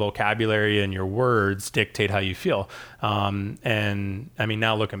how the vocabulary and your words dictate how you feel. And I mean,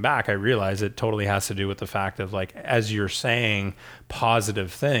 now looking back, I realize it totally has to do with the fact of, like, as you're saying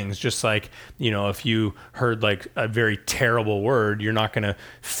positive things, just like, if you heard like a very terrible word, you're not going to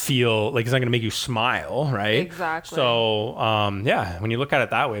feel like, it's not going to make you smile. Right. Exactly. So, when you look at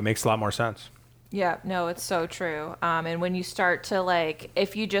it that way, it makes a lot more sense. Yeah, no, it's so true. And when you start to, like,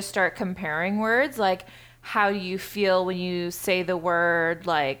 if you just start comparing words, like, how do you feel when you say the word,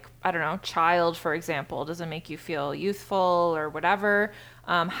 like, I don't know, child, for example? Does it make you feel youthful or whatever?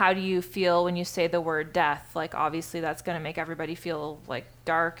 How do you feel when you say the word death? Like, obviously that's going to make everybody feel like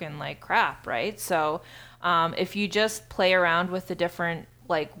dark and like crap, right? So if you just play around with the different,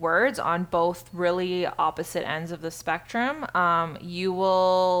 like, words on both really opposite ends of the spectrum, you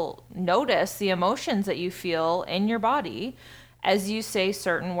will notice the emotions that you feel in your body as you say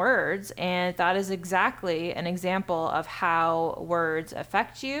certain words. And that is exactly an example of how words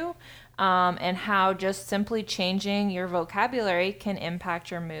affect you, and how just simply changing your vocabulary can impact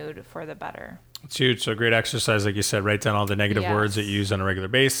your mood for the better. It's huge. So great exercise, like you said, write down all the negative words that you use on a regular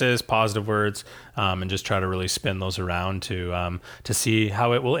basis, positive words, and just try to really spin those around to see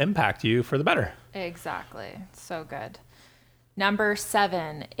how it will impact you for the better. Exactly. So good. Number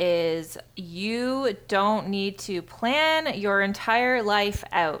 7 is you don't need to plan your entire life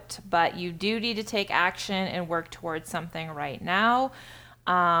out, but you do need to take action and work towards something right now.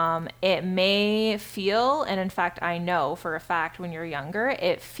 It may feel, and in fact, I know for a fact when you're younger,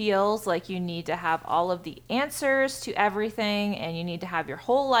 it feels like you need to have all of the answers to everything and you need to have your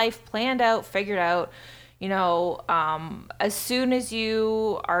whole life planned out, figured out. as soon as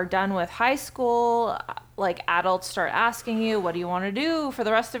you are done with high school, like adults start asking you, what do you want to do for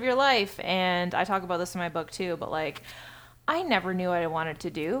the rest of your life? And I talk about this in my book too, but like, I never knew what I wanted to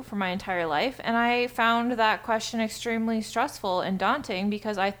do for my entire life. And I found that question extremely stressful and daunting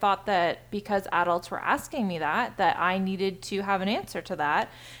because I thought that because adults were asking me that I needed to have an answer to that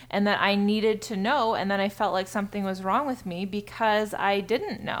and that I needed to know. And then I felt like something was wrong with me because I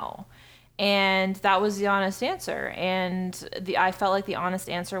didn't know. And that was the honest answer. And I felt like the honest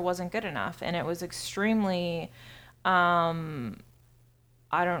answer wasn't good enough. And it was extremely,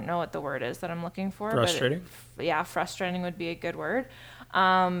 I don't know what the word is that I'm looking for. Frustrating? But frustrating would be a good word.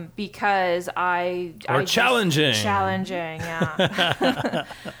 Because I challenging. Challenging, yeah.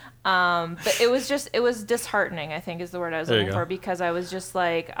 But it was disheartening, I think is the word I was looking for, because I was just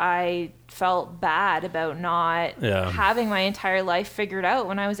like, I felt bad about not having my entire life figured out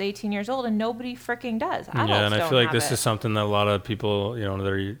when I was 18 years old, and nobody freaking does. Adults and I don't feel like have this it. is something that a lot of people, that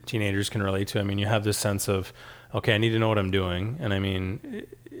are teenagers can relate to. I mean, you have this sense of, okay, I need to know what I'm doing. And I mean,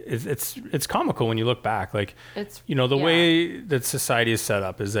 it's comical when you look back. Like, the way that society is set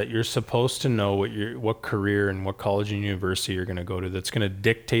up is that you're supposed to know what career and what college and university you're going to go to that's going to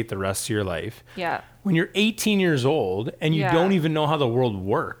dictate the rest of your life. Yeah. When you're 18 years old and you don't even know how the world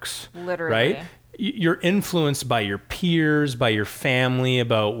works. Literally. Right? You're influenced by your peers, by your family,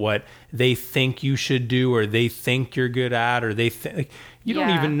 about what they think you should do or they think you're good at, or they think you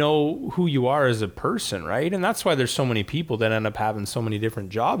don't even know who you are as a person, right? And that's why there's so many people that end up having so many different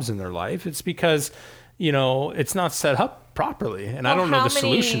jobs in their life. It's because, it's not set up properly. And I don't know the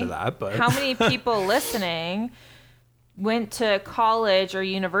solution to that, but how many people listening went to college or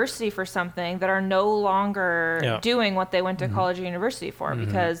university for something that are no longer doing what they went to college or university for?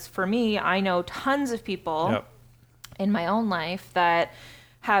 Because for me, I know tons of people in my own life that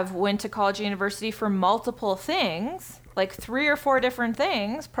have went to college or university for multiple things, like 3 or 4 different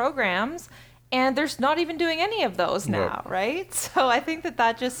things, programs, and they're not even doing any of those now, right? So I think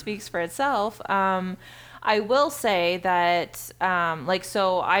that just speaks for itself. I will say that,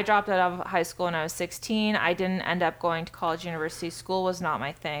 so I dropped out of high school when I was 16. I didn't end up going to college, university. School was not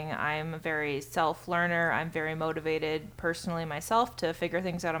my thing. I'm a very self-learner. I'm very motivated personally myself to figure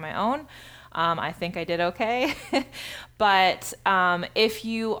things out on my own. I think I did okay. But if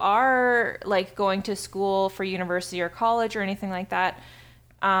you are like going to school for university or college or anything like that,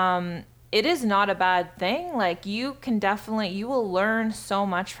 it is not a bad thing. Like you will learn so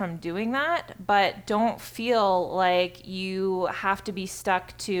much from doing that, but don't feel like you have to be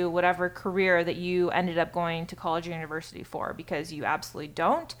stuck to whatever career that you ended up going to college or university for, because you absolutely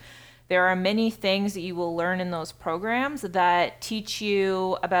don't. There are many things that you will learn in those programs that teach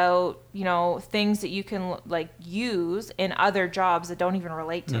you about, things that you can like use in other jobs that don't even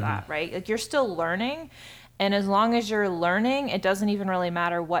relate to that, right? Like you're still learning. And as long as you're learning, it doesn't even really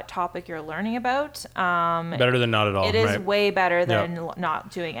matter what topic you're learning about. Better than not at all. It is way better than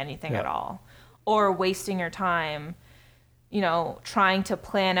not doing anything at all, or wasting your time, trying to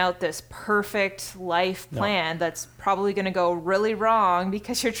plan out this perfect life plan that's probably going to go really wrong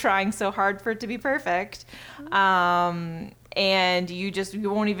because you're trying so hard for it to be perfect. And you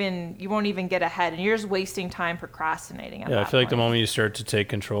won't even get ahead, and you're just wasting time procrastinating at that I feel like the point. moment you start to take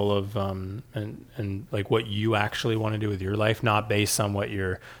control of and like what you actually want to do with your life, not based on what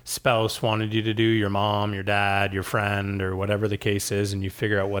your spouse wanted you to do, your mom, your dad, your friend, or whatever the case is, and you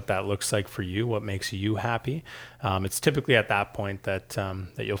figure out what that looks like for you, what makes you happy, it's typically at that point that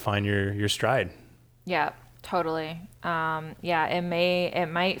you'll find your stride. Yeah. Totally. It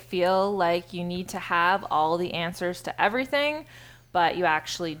might feel like you need to have all the answers to everything, but you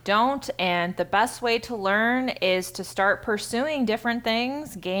actually don't. And the best way to learn is to start pursuing different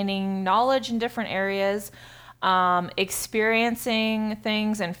things, gaining knowledge in different areas, experiencing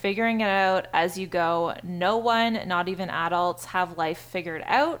things and figuring it out as you go. No one, not even adults, have life figured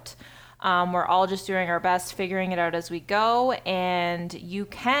out. We're all just doing our best, figuring it out as we go, and you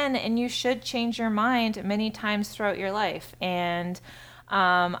can and you should change your mind many times throughout your life. And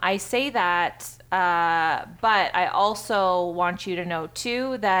I say that, but I also want you to know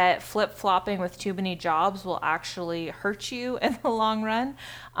too that flip-flopping with too many jobs will actually hurt you in the long run.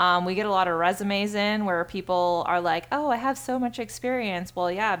 We get a lot of resumes in where people are like, oh, I have so much experience.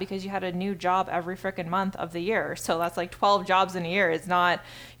 Well, yeah, because you had a new job every freaking month of the year. So that's like 12 jobs in a year. It's not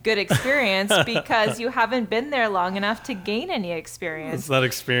good experience because you haven't been there long enough to gain any experience. It's not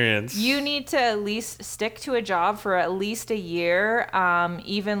experience. You need to at least stick to a job for at least a year,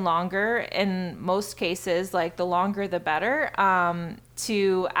 even longer. In most cases, like the longer the better,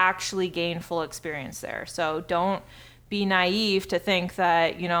 to actually gain full experience there. So don't be naive to think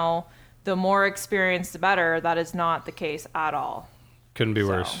that, the more experience, the better. That is not the case at all. Couldn't be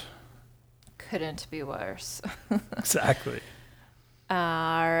worse. Couldn't be worse. Exactly. All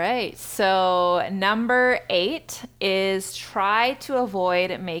right. So number 8 is try to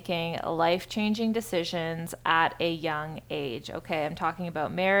avoid making life-changing decisions at a young age. Okay, I'm talking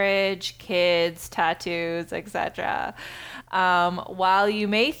about marriage, kids, tattoos, etc. While you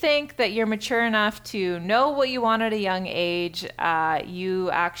may think that you're mature enough to know what you want at a young age,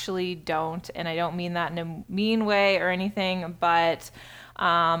 you actually don't. And I don't mean that in a mean way or anything, but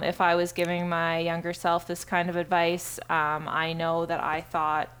if I was giving my younger self this kind of advice, I know that I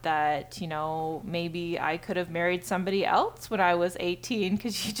thought that, maybe I could have married somebody else when I was 18,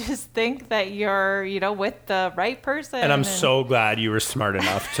 because you just think that you're, with the right person. And I'm so glad you were smart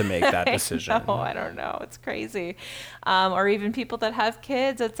enough to make that decision. I don't know. It's crazy. Or even people that have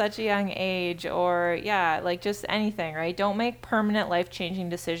kids at such a young age, or just anything, right? Don't make permanent life-changing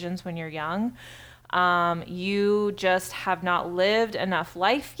decisions when you're young. You just have not lived enough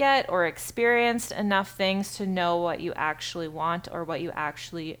life yet or experienced enough things to know what you actually want or what you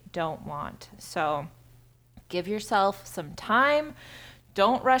actually don't want. So give yourself some time.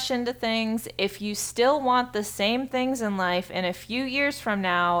 Don't rush into things. If you still want the same things in life in a few years from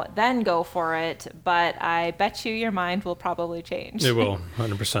now, then go for it. But I bet you your mind will probably change. It will.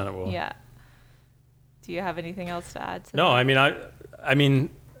 100% it will. Yeah. Do you have anything else to add to No, that? I mean,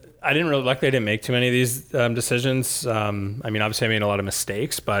 luckily I didn't make too many of these decisions. Obviously I made a lot of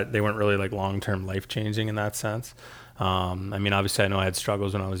mistakes, but they weren't really like long-term life-changing in that sense. Obviously I know I had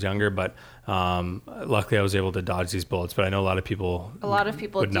struggles when I was younger, but luckily I was able to dodge these bullets. But I know a lot of people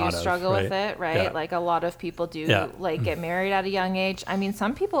do struggle with it, right? Yeah. Like a lot of people do get married at a young age. I mean,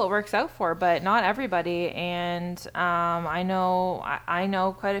 some people it works out for, but not everybody. And I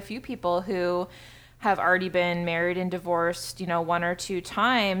know quite a few people who have already been married and divorced, 1 or 2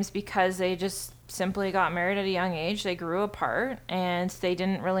 times because they just simply got married at a young age. They grew apart and they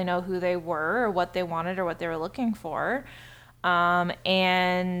didn't really know who they were or what they wanted or what they were looking for.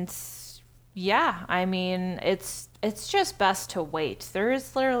 It's just best to wait. There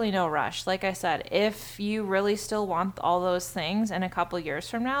is literally no rush. Like I said, if you really still want all those things in a couple years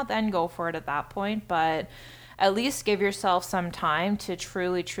from now, then go for it at that point. But at least give yourself some time to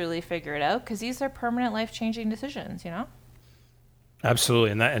truly, truly figure it out, because these are permanent life-changing decisions,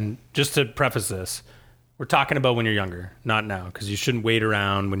 Absolutely. And just to preface this, we're talking about when you're younger, not now, because you shouldn't wait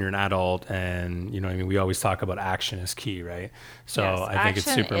around when you're an adult. And, we always talk about action is key, right? So yes, I think it's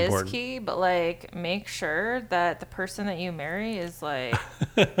super important. Action is key, but make sure that the person that you marry is a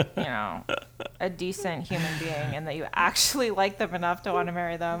decent human being, and that you actually like them enough to want to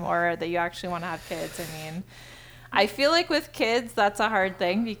marry them, or that you actually want to have kids. I feel like with kids, that's a hard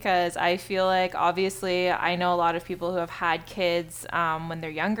thing, because I feel like, obviously, I know a lot of people who have had kids when they're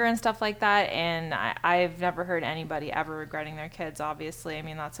younger and stuff like that, and I've never heard anybody ever regretting their kids, obviously. I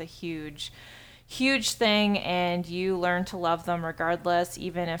mean, that's a huge, huge thing, and you learn to love them regardless,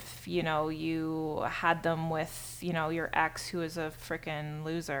 even if, you had them with, your ex who is a freaking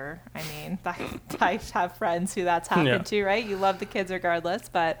loser. I mean, I have friends who that's happened to, right? You love the kids regardless,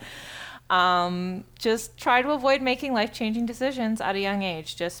 but just try to avoid making life-changing decisions at a young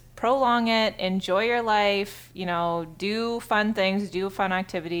age. Just prolong it, enjoy your life, do fun things, do fun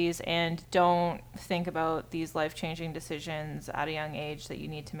activities, and don't think about these life-changing decisions at a young age that you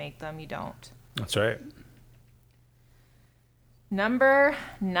need to make them. You don't. That's right. Number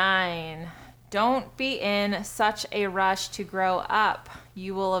 9. Don't be in such a rush to grow up.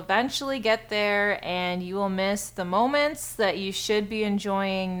 You will eventually get there, and you will miss the moments that you should be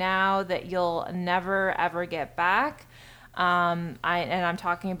enjoying now that you'll never, ever get back. I'm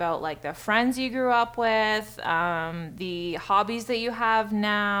talking about like the friends you grew up with, the hobbies that you have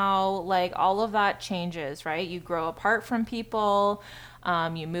now, like all of that changes, right? You grow apart from people,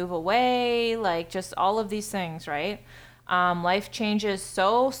 you move away, like just all of these things, right? Life changes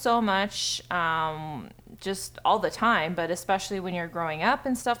so much, just all the time, but especially when you're growing up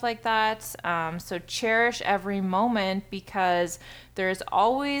and stuff like that. So cherish every moment, because there's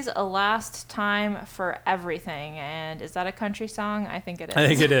always a last time for everything. And is that a country song? I think it is. I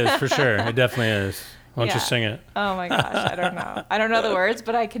think it is, for sure. It definitely is. Why don't you sing it? Oh my gosh, I don't know. I don't know the words,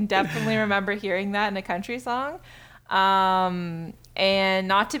 but I can definitely remember hearing that in a country song. And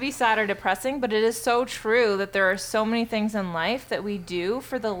not to be sad or depressing, but it is so true that there are so many things in life that we do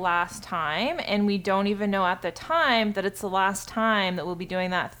for the last time, and we don't even know at the time that it's the last time that we'll be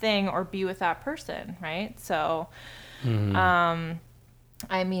doing that thing or be with that person, right? So,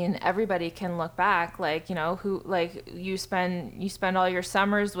 I mean, everybody can look back, like, you know, who, like, you spend all your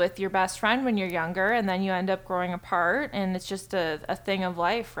summers with your best friend when you're younger, and then you end up growing apart, and it's just a thing of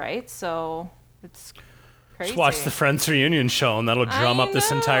life, right? So it's crazy. Just watch the Friends reunion show, and that'll drum up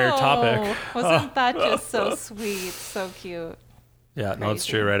this entire topic. Wasn't that just so sweet, so cute? Yeah, no, it's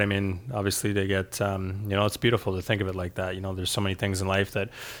true, right? I mean, obviously they get, it's beautiful to think of it like that. You know, there's so many things in life that,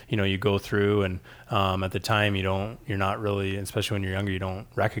 you go through, and at the time you're not really, especially when you're younger, you don't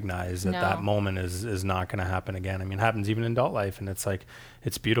recognize that that moment is not going to happen again. I mean, it happens even in adult life, and it's like,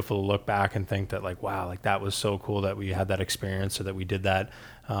 it's beautiful to look back and think that, like, wow, like that was so cool that we had that experience, or that we did that,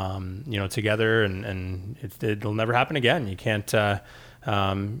 together, and it'll never happen again. You can't,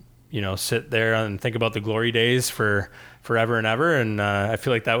 sit there and think about the glory days for forever and ever. And I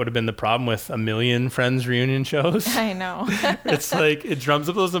feel like that would have been the problem with a million Friends reunion shows. I know. It's like, it drums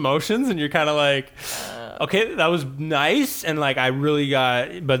up those emotions, and you're kind of like, okay, that was nice. And like, I really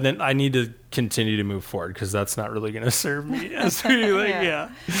but then I need to continue to move forward, because that's not really going to serve me. It's really like,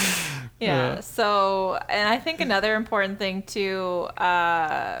 yeah. So, and I think another important thing too,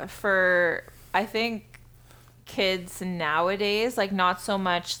 for, I think, kids nowadays, like, not so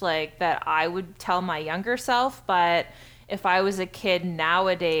much like that I would tell my younger self, but if I was a kid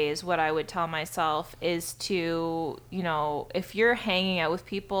nowadays, what I would tell myself is to, if you're hanging out with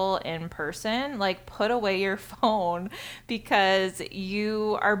people in person, like, put away your phone, because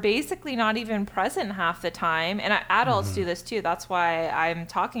you are basically not even present half the time. And adults do this too. That's why I'm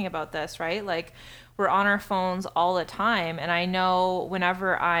talking about this, right? Like, we're on our phones all the time. And I know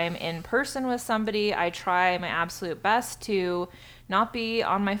whenever I'm in person with somebody, I try my absolute best to not be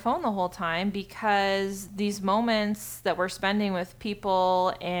on my phone the whole time, because these moments that we're spending with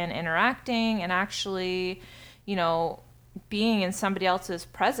people and interacting and actually, being in somebody else's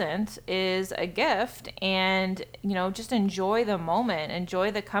present is a gift. And, just enjoy the moment,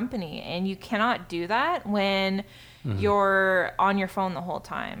 enjoy the company. And you cannot do that when you're on your phone the whole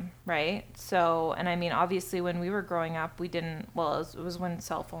time, right? So, and I mean, obviously when we were growing up, we didn't, it was when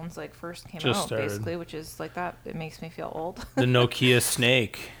cell phones like first came out, basically, which is like that. It makes me feel old. The Nokia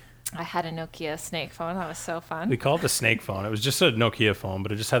Snake. I had a Nokia Snake phone. That was so fun. We called it the Snake phone. It was just a Nokia phone,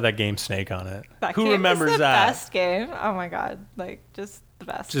 but it just had that game Snake on it. Who remembers that? Best game. Oh my God. Like, just the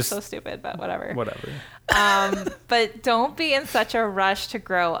best. Just so stupid, but whatever. But don't be in such a rush to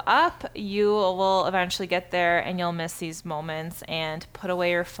grow up. You will eventually get there, and you'll miss these moments. And put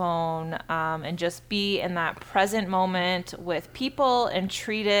away your phone, and just be in that present moment with people, and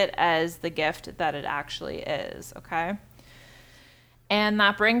treat it as the gift that it actually is. Okay. And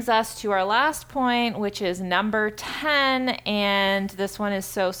that brings us to our last point, which is number 10. And this one is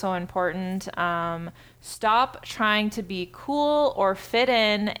so, so important. Stop trying to be cool or fit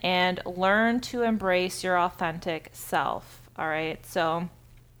in, and learn to embrace your authentic self. All right. So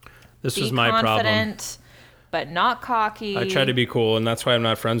this was my problem. Be confident, but not cocky. I try to be cool, and that's why I'm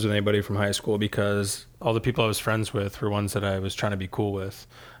not friends with anybody from high school, because all the people I was friends with were ones that I was trying to be cool with.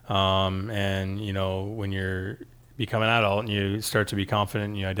 And, when you're become an adult and you start to be confident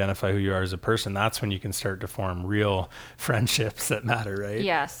and you identify who you are as a person, that's when you can start to form real friendships that matter, right?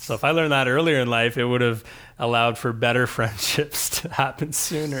 Yes. So if I learned that earlier in life, it would have allowed for better friendships to happen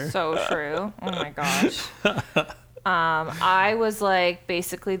sooner. So true. Oh my gosh. I was like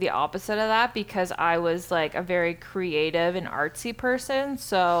basically the opposite of that, because I was like a very creative and artsy person.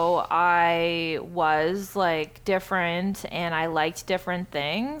 So I was like different, and I liked different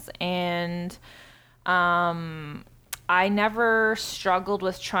things. And I never struggled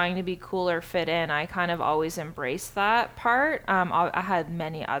with trying to be cool or fit in. I kind of always embraced that part. I had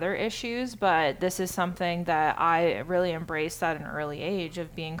many other issues, but this is something that I really embraced at an early age,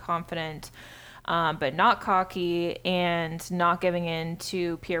 of being confident, but not cocky, and not giving in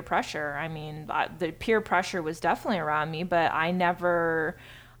to peer pressure. I mean, the peer pressure was definitely around me, but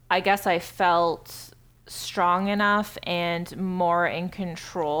I guess I felt strong enough and more in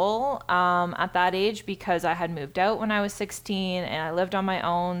control at that age, because I had moved out when I was 16 and I lived on my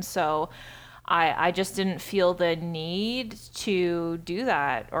own. So I just didn't feel the need to do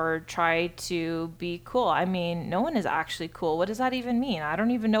that or try to be cool. I mean, no one is actually cool. What does that even mean? I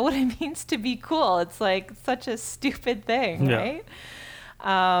don't even know what it means to be cool. It's like such a stupid thing, right?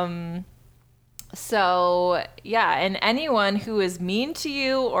 So, yeah, and anyone who is mean to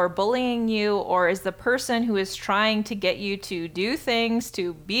you or bullying you, or is the person who is trying to get you to do things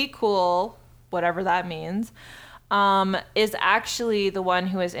to be cool, whatever that means, is actually the one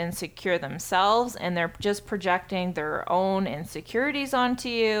who is insecure themselves, and they're just projecting their own insecurities onto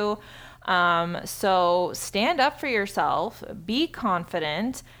you. So stand up for yourself, be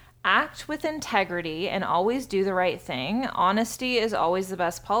confident, Act with integrity and always do the right thing. Honesty is always the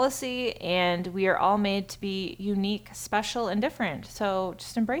best policy, and we are all made to be unique, special, and different. So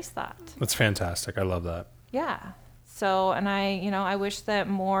just embrace that. That's fantastic. I love that. Yeah. So, and I wish that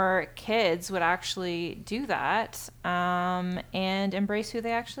more kids would actually do that, and embrace who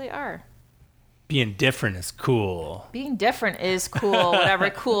they actually are. Being different is cool. Being different is cool, whatever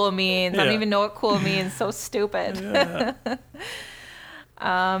cool means. I don't even know what cool means. So stupid. Yeah.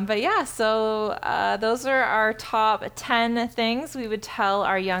 But yeah, so those are our top 10 things we would tell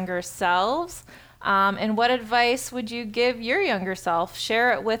our younger selves. And what advice would you give your younger self?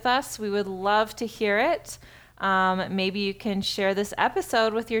 Share it with us. We would love to hear it. Maybe you can share this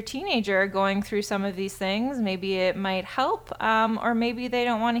episode with your teenager going through some of these things. Maybe it might help, or maybe they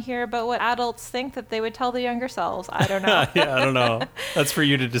don't want to hear about what adults think that they would tell the younger selves. I don't know. Yeah, I don't know. That's for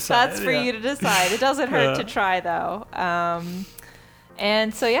you to decide. That's for you to decide. It doesn't hurt to try, though.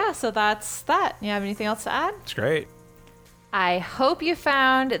 And so, yeah, so that's that. You have anything else to add? It's great. I hope you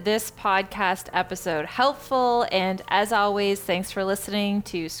found this podcast episode helpful. And as always, thanks for listening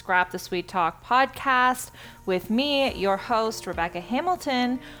to Scrap the Sweet Talk podcast with me, your host, Rebecca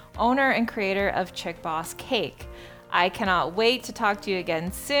Hamilton, owner and creator of Chick Boss Cake. I cannot wait to talk to you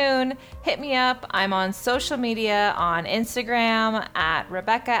again soon. Hit me up. I'm on social media on Instagram at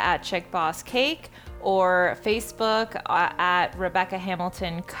Rebecca@ChickBossCake or Facebook at Rebecca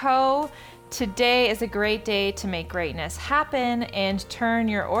Hamilton Co. Today is a great day to make greatness happen and turn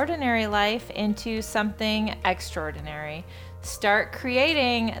your ordinary life into something extraordinary. Start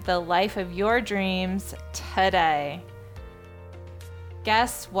creating the life of your dreams today.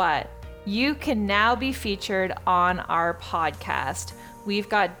 Guess what? You can now be featured on our podcast. We've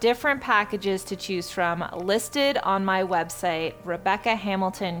got different packages to choose from listed on my website,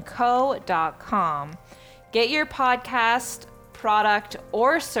 RebeccaHamiltonCo.com. Get your podcast, product,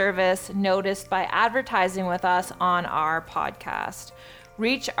 or service noticed by advertising with us on our podcast.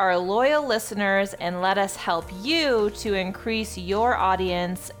 Reach our loyal listeners and let us help you to increase your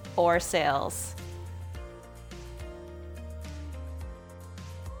audience or sales.